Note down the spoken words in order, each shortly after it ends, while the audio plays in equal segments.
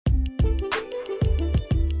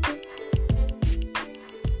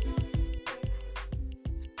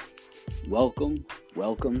Welcome,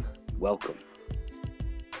 welcome, welcome.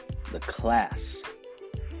 The class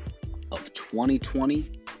of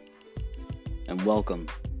 2020, and welcome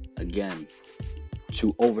again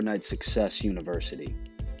to Overnight Success University.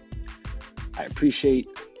 I appreciate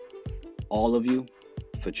all of you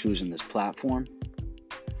for choosing this platform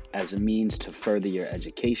as a means to further your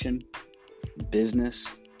education, business,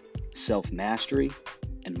 self-mastery,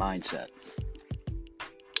 and mindset.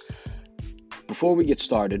 Before we get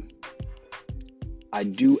started, I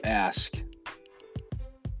do ask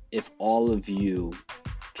if all of you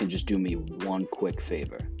can just do me one quick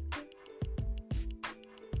favor.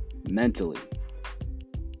 Mentally,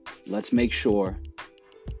 let's make sure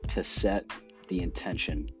to set the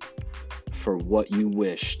intention for what you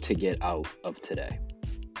wish to get out of today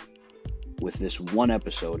with this one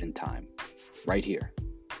episode in time, right here,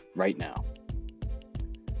 right now.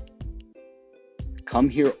 Come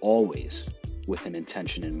here always with an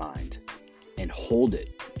intention in mind and hold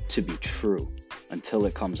it to be true until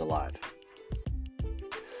it comes alive.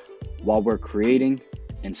 While we're creating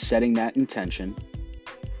and setting that intention,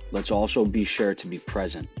 let's also be sure to be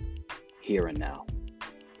present here and now.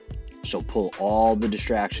 So pull all the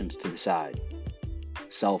distractions to the side.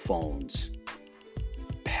 Cell phones,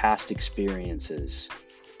 past experiences,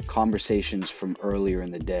 conversations from earlier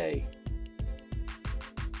in the day,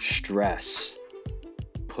 stress.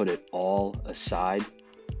 Put it all aside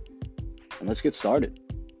and let's get started.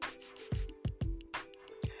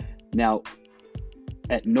 Now,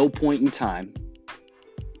 at no point in time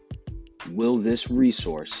will this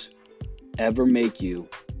resource ever make you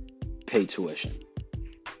pay tuition.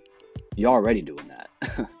 You're already doing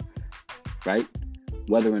that, right?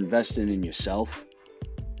 Whether investing in yourself,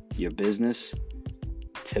 your business,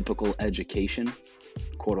 typical education,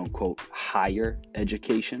 quote unquote, higher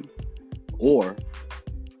education, or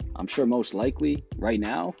I'm sure most likely right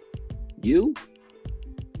now, you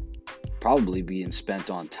probably being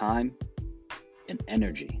spent on time and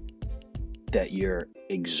energy that you're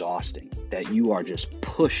exhausting, that you are just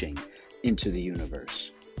pushing into the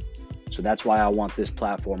universe. So that's why I want this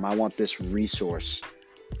platform, I want this resource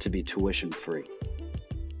to be tuition free.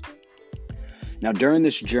 Now, during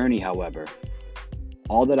this journey, however,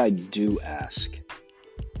 all that I do ask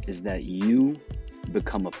is that you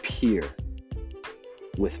become a peer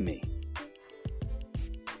with me.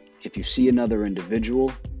 If you see another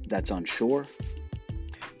individual that's unsure,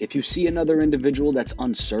 if you see another individual that's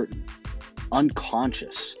uncertain,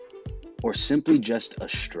 unconscious, or simply just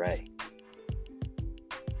astray,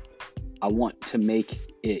 I want to make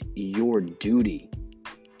it your duty.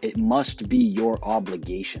 It must be your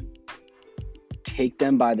obligation. Take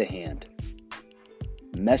them by the hand.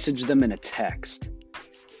 Message them in a text.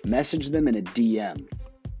 Message them in a DM.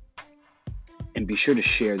 And be sure to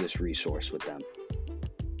share this resource with them.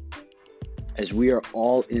 As we are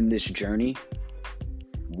all in this journey,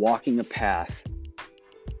 walking a path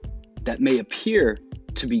that may appear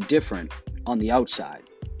to be different on the outside,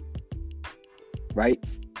 right?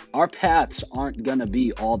 Our paths aren't going to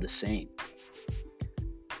be all the same.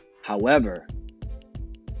 However,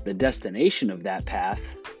 the destination of that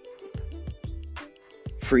path,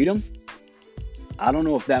 freedom, I don't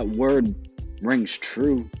know if that word rings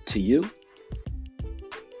true to you,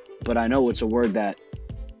 but I know it's a word that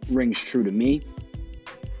rings true to me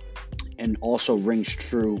and also rings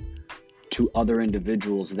true to other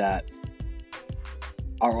individuals that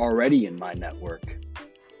are already in my network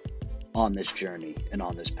on this journey and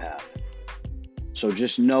on this path. So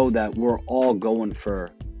just know that we're all going for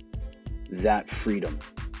that freedom,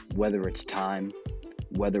 whether it's time,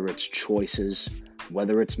 whether it's choices,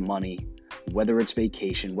 whether it's money, whether it's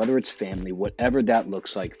vacation, whether it's family, whatever that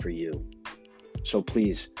looks like for you. So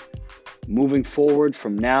please, moving forward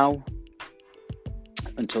from now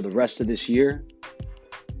until the rest of this year,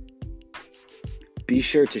 be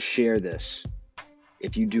sure to share this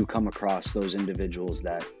if you do come across those individuals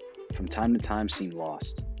that from time to time seem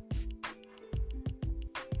lost.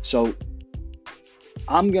 So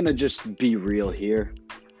I'm going to just be real here.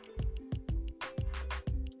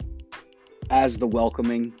 As the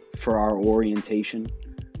welcoming for our orientation,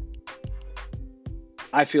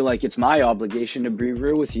 I feel like it's my obligation to be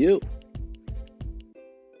real with you.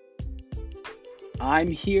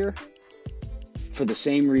 I'm here for the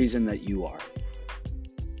same reason that you are.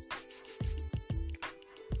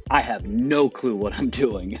 I have no clue what I'm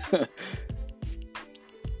doing.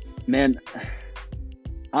 Man,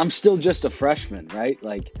 I'm still just a freshman, right?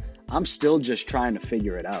 Like, I'm still just trying to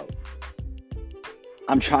figure it out.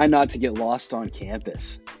 I'm trying not to get lost on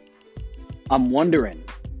campus. I'm wondering,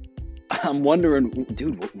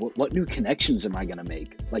 dude, what new connections am I going to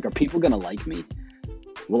make? Like, are people going to like me?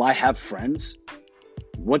 Will I have friends?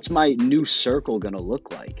 What's my new circle going to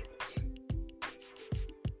look like?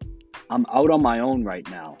 I'm out on my own right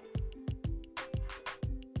now.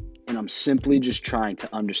 And I'm simply just trying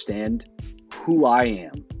to understand who I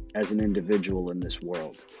am as an individual in this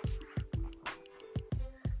world.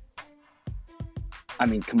 I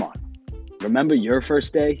mean, come on. Remember your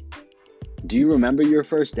first day? Do you remember your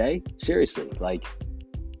first day? Seriously, like,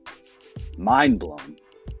 mind blown,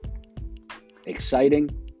 exciting,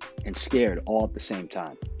 and scared all at the same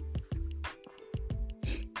time.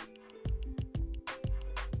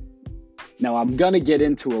 Now, I'm going to get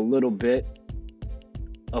into a little bit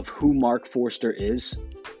of who Mark Forster is.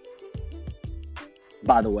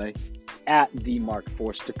 By the way, at the Mark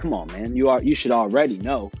Forster. Come on, man. You should already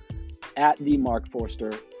know. At the Mark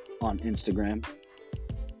Forster on Instagram.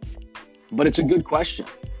 But it's a good question.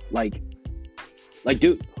 Like,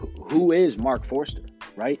 dude, who is Mark Forster,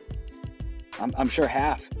 right? I'm sure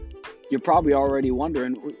half. You're probably already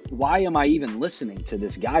wondering, why am I even listening to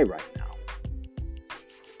this guy right now?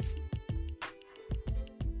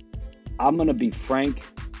 I'm going to be frank.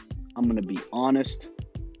 I'm going to be honest.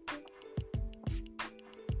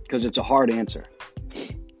 Because it's a hard answer.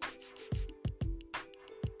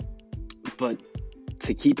 But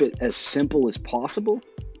to keep it as simple as possible,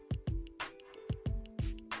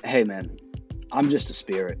 hey man, I'm just a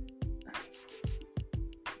spirit.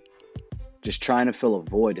 Just trying to fill a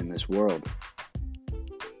void in this world.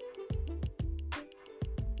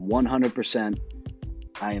 100%,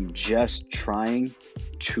 I am just trying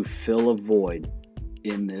to fill a void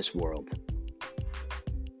in this world.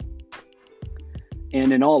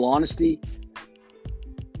 And in all honesty,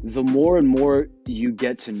 the more and more you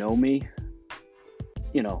get to know me,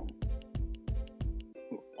 you know,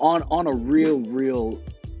 on a real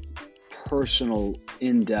personal,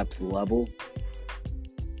 in-depth level,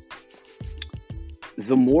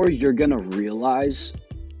 the more you're going to realize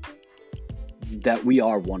that we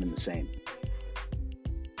are one and the same.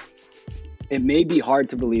 It may be hard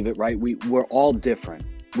to believe it, right? We're all different.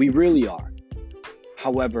 We really are.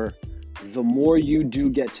 However, the more you do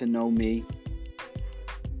get to know me,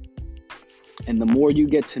 and the more you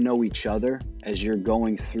get to know each other as you're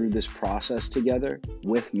going through this process together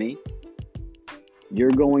with me, you're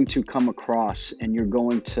going to come across and you're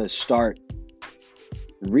going to start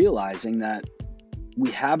realizing that we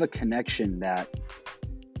have a connection that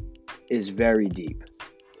is very deep.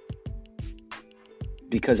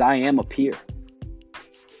 Because I am a peer.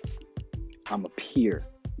 I'm a peer,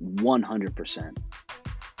 100%.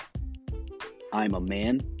 I'm a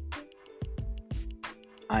man.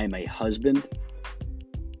 I am a husband.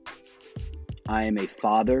 I am a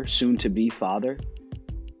father, soon to be father.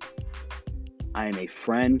 I am a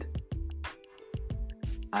friend.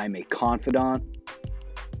 I am a confidant.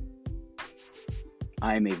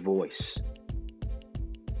 I am a voice.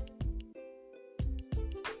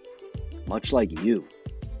 Much like you.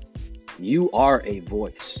 You are a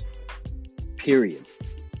voice. Period.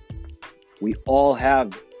 We all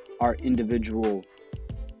have our individual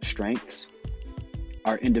strengths,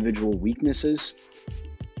 our individual weaknesses.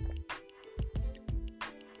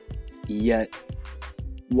 Yet,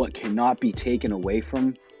 what cannot be taken away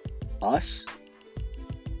from us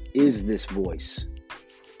is this voice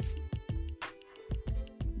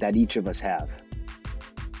that each of us have.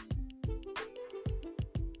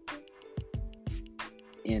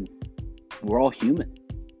 And we're all human.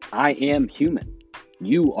 I am human.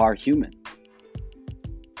 You are human.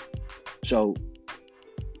 So,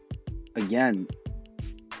 again,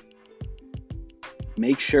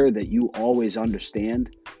 make sure that you always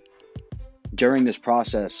understand during this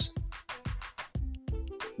process,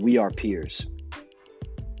 we are peers.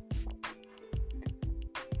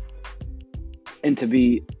 And to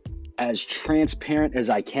be as transparent as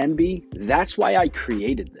I can be, that's why I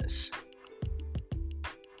created this.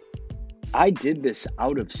 I did this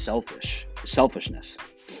out of selfishness.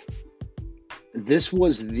 This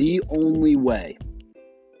was the only way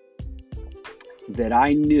that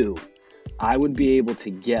I knew I would be able to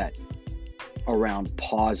get around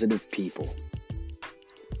positive people.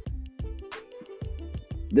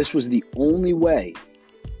 This was the only way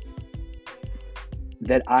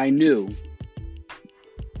that I knew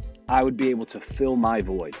I would be able to fill my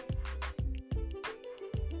void.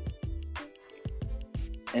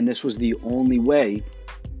 And this was the only way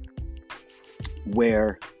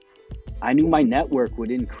where I knew my network would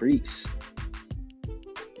increase.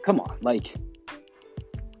 Come on, like,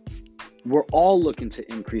 we're all looking to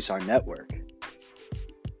increase our network.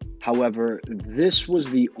 However, this was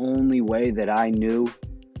the only way that I knew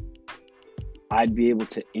I'd be able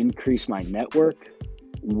to increase my network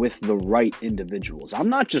with the right individuals. I'm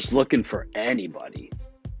not just looking for anybody.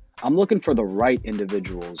 I'm looking for the right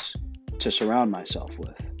individuals to surround myself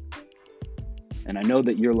with. And I know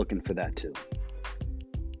that you're looking for that too.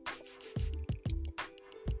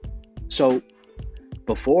 So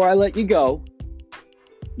before I let you go,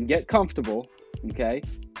 get comfortable, okay?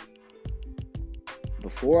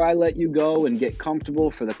 Before I let you go and get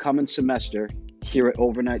comfortable for the coming semester here at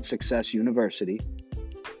Overnight Success University,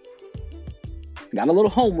 got a little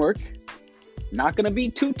homework. Not going to be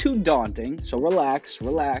too daunting, so relax.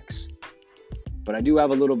 But I do have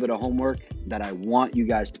a little bit of homework that I want you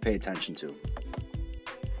guys to pay attention to.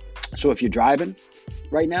 So if you're driving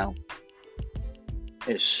right now,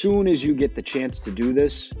 as soon as you get the chance to do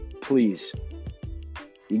this, please,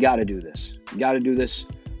 you got to do this. You got to do this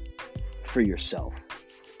for yourself.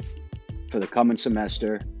 For the coming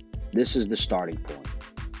semester, this is the starting point.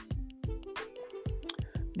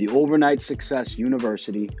 The Overnight Success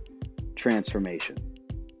University transformation.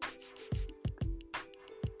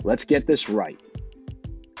 Let's get this right.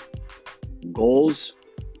 Goals,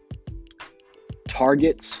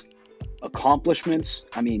 targets, accomplishments,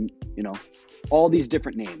 all these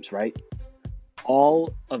different names, right?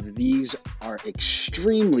 All of these are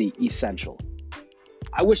extremely essential.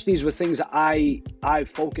 I wish these were things I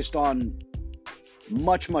focused on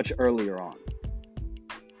much earlier on.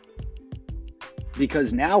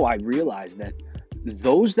 Because now I realize that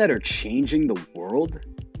those that are changing the world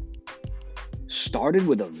started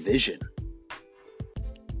with a vision.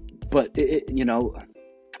 But the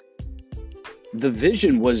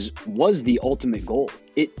vision was the ultimate goal.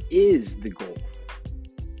 It is the goal.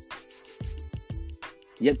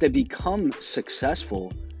 Yet they become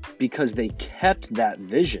successful because they kept that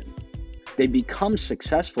vision. They become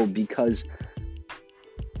successful because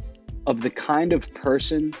of the kind of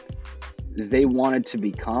person they wanted to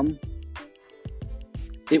become.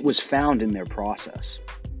 It was found in their process.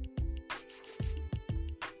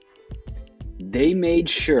 They made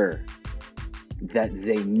sure that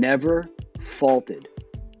they never faulted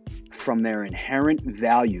from their inherent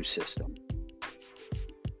value system.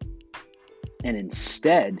 And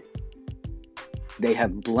instead, they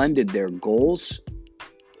have blended their goals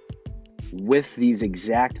with these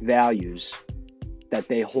exact values that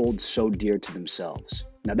they hold so dear to themselves.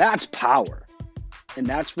 Now that's power. And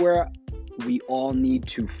that's where we all need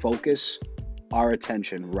to focus our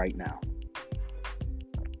attention right now.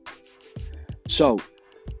 So,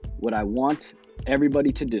 what I want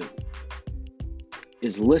everybody to do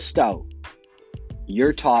is list out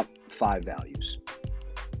your top 5 values.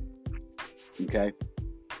 Okay?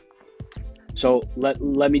 So, let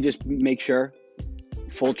me just make sure,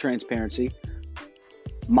 full transparency,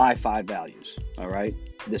 my 5 values, all right?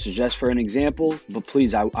 This is just for an example, but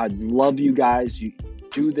please, I'd love you guys, you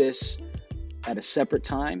do this at a separate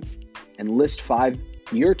time and list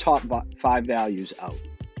your top 5 values out.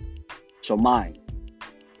 So mine: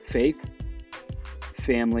 faith,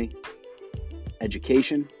 family,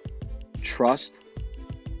 education, trust,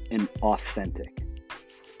 and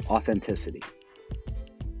authenticity.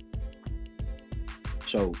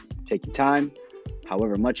 So take your time,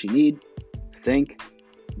 however much you need, think,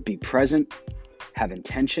 be present, have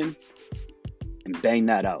intention, and bang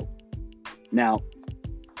that out. Now,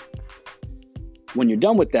 when you're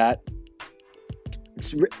done with that,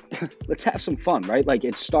 let's have some fun, right? Like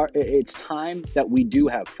it's time that we do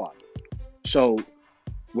have fun. So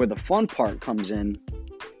where the fun part comes in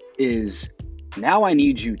is now I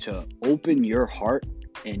need you to open your heart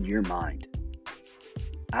and your mind.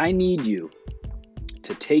 I need you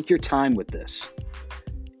to take your time with this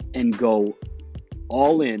and go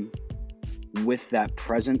all in with that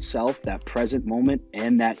present self, that present moment,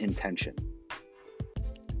 and that intention.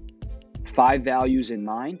 5 values in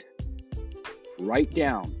mind. Write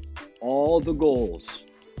down all the goals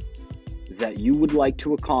that you would like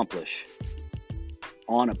to accomplish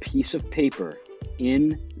on a piece of paper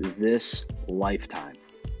in this lifetime.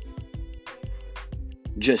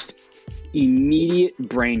 Just immediate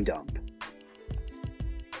brain dump.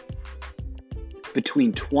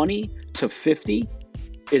 Between 20 to 50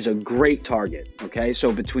 is a great target, okay?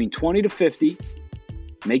 So between 20 to 50,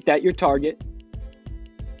 make that your target.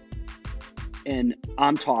 And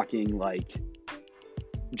I'm talking like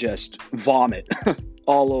just vomit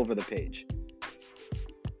all over the page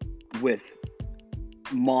with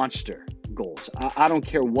monster goals. I don't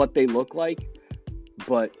care what they look like,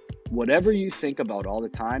 but whatever you think about all the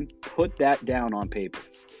time, put that down on paper.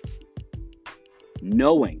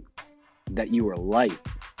 Knowing that you are light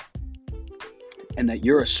and that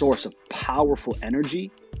you're a source of powerful energy,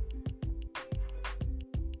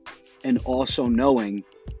 and also knowing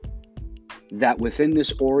that within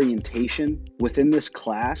this orientation, within this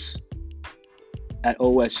class at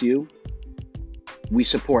OSU, we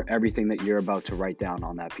support everything that you're about to write down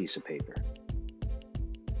on that piece of paper.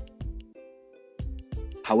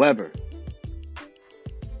 However,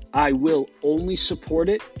 I will only support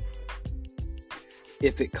it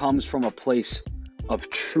if it comes from a place of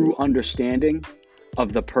true understanding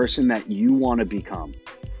of the person that you want to become.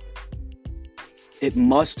 It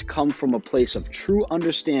must come from a place of true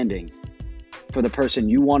understanding for the person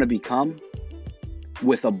you want to become,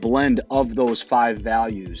 with a blend of those 5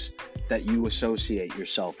 values that you associate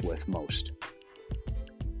yourself with most.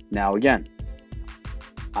 Now, again,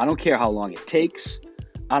 I don't care how long it takes.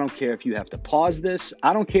 I don't care if you have to pause this.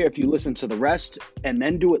 I don't care if you listen to the rest and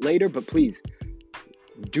then do it later, but please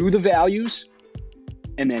do the values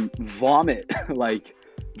and then vomit, like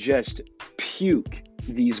just puke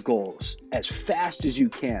these goals as fast as you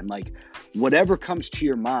can. Like whatever comes to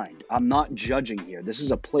your mind. I'm not judging here. This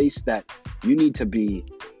is a place that you need to be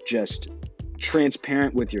just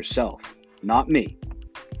transparent with yourself, not me.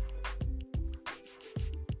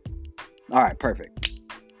 All right, perfect.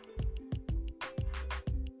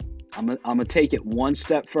 I'm gonna take it one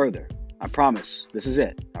step further. I promise. This is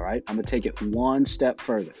it. All right. I'm gonna take it one step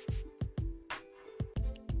further.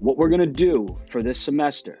 What we're gonna do for this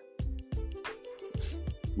semester,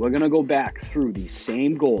 we're gonna go back through these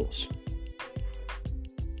same goals,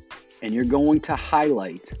 and you're going to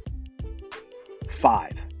highlight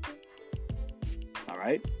 5. All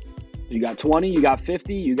right. You got 20, you got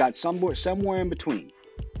 50, you got somewhere in between.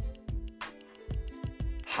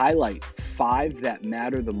 Highlight 5 that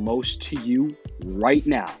matter the most to you right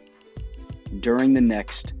now during the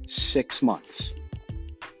next 6 months.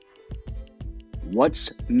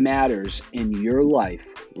 What matters in your life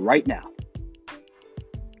right now?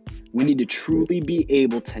 We need to truly be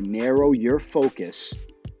able to narrow your focus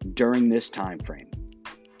during this time frame.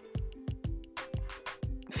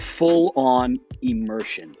 Full on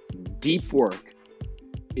immersion, deep work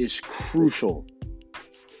is crucial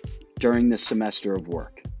during this semester of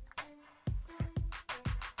work.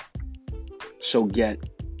 So get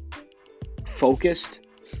focused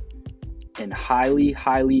and highly,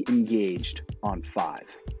 highly engaged on 5.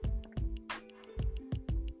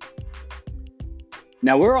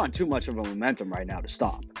 Now we're on too much of a momentum right now to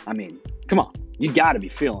stop. I mean, come on, you gotta be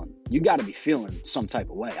feeling some type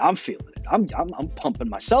of way. I'm feeling it. I'm pumping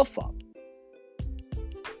myself up.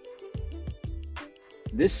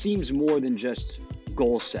 This seems more than just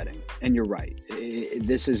goal setting, and you're right.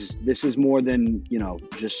 This is more than,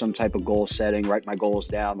 just some type of goal setting, write my goals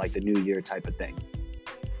down like the new year type of thing.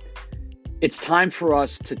 It's time for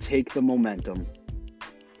us to take the momentum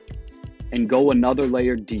and go another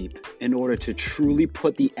layer deep in order to truly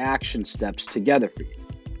put the action steps together for you.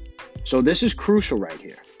 So this is crucial right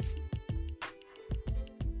here.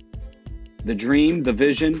 The dream, the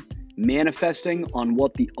vision, manifesting on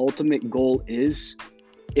what the ultimate goal is,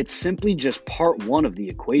 it's simply just part 1 of the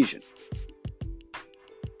equation.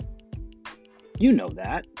 You know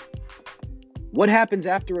that. What happens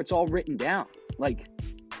after it's all written down? Like,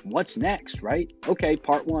 what's next, right? Okay,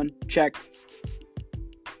 part 1, check.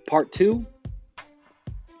 Part 2,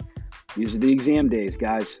 these are the exam days,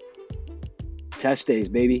 guys. Test days,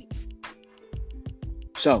 baby.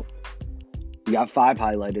 So, you got 5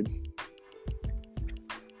 highlighted.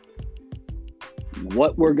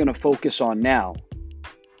 What we're going to focus on now,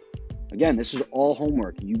 again, this is all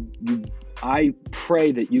homework. I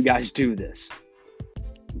pray that you guys do this.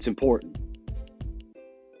 It's important.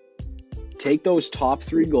 Take those top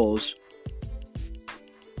 3 goals,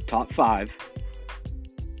 top 5,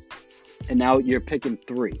 and now you're picking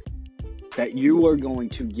 3 that you are going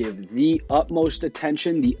to give the utmost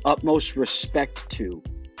attention, the utmost respect to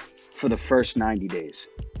for the first 90 days.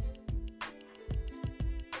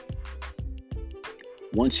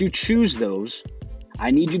 Once you choose those,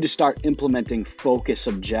 I need you to start implementing focus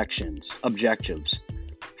objectives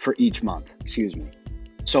for each month.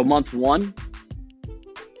 So month 1,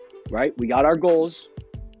 right? We got our goals.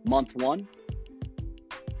 Month 1,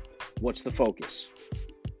 what's the focus?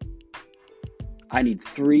 I need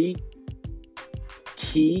 3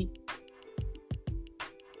 key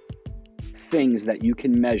things that you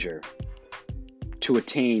can measure to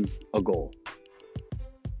attain a goal.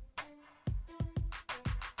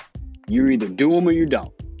 You either do them or you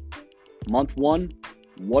don't. Month 1,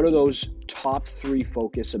 what are those top 3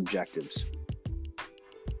 focus objectives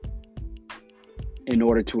in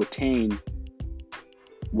order to attain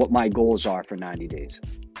what my goals are for 90 days?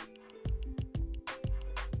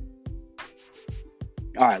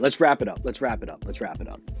 All right, let's wrap it up.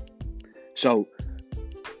 So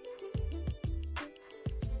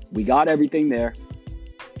we got everything there.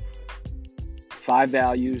 5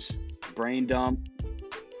 values, brain dump,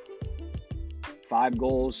 5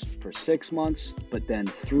 goals for 6 months, but then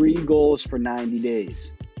 3 goals for 90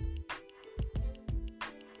 days.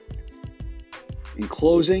 In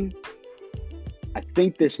closing, I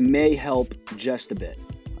think this may help just a bit.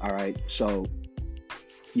 All right, so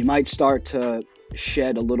you might start to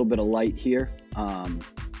shed a little bit of light here.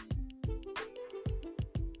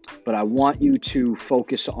 But I want you to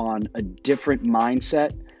focus on a different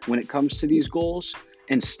mindset when it comes to these goals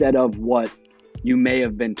instead of what you may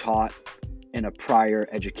have been taught in a prior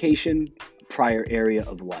education, prior area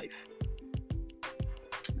of life.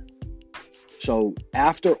 So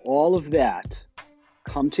after all of that,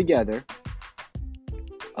 come together,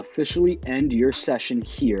 officially end your session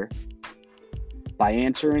here by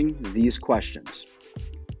answering these questions.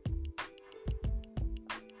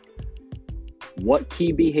 What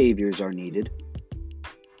key behaviors are needed?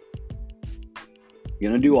 You're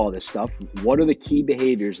going to do all this stuff. What are the key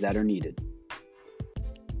behaviors that are needed?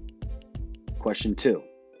 Question 2.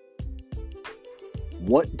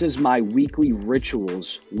 What does my weekly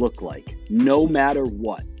rituals look like, no matter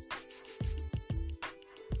what?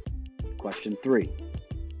 Question 3.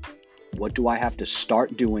 What do I have to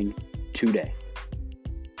start doing today?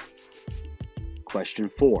 Question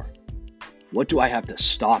 4. What do I have to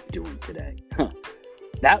stop doing today?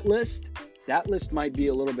 That list might be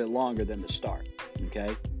a little bit longer than the start,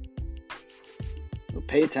 okay? So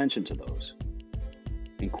pay attention to those.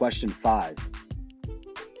 And question 5,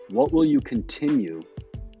 what will you continue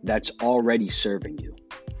that's already serving you?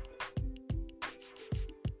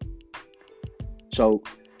 So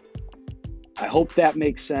I hope that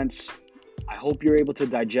makes sense. I hope you're able to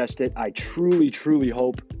digest it. I truly, truly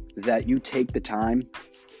hope that you take the time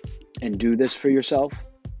and do this for yourself,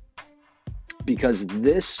 because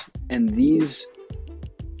this and these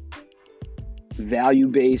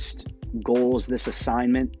value-based goals, this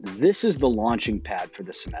assignment, this is the launching pad for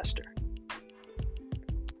the semester.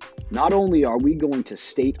 Not only are we going to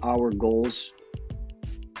state our goals,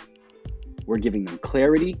 we're giving them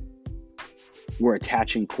clarity, we're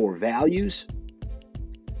attaching core values,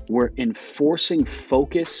 we're enforcing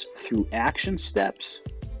focus through action steps,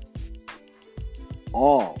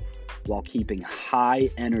 all while keeping high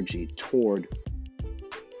energy toward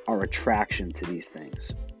our attraction to these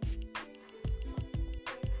things.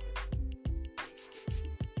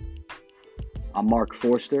 I'm Mark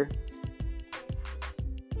Forster,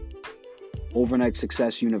 Overnight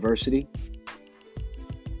Success University.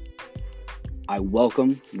 I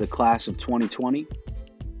welcome the class of 2020.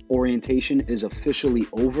 Orientation is officially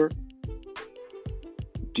over.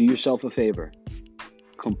 Do yourself a favor.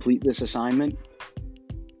 Complete this assignment.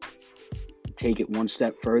 Take it one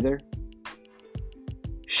step further.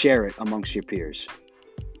 Share it amongst your peers.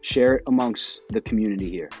 Share it amongst the community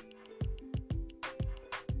here.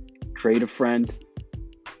 Create a friend.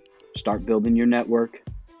 Start building your network.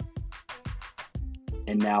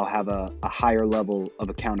 And now have a higher level of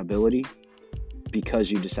accountability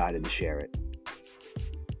because you decided to share it.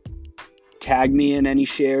 Tag me in any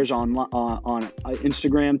shares on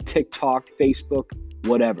Instagram, TikTok, Facebook,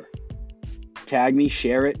 whatever. Tag me,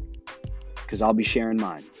 share it, because I'll be sharing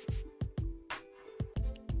mine.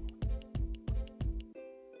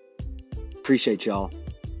 Appreciate y'all.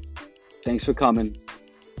 Thanks for coming.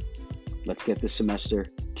 Let's get this semester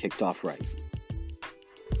kicked off right.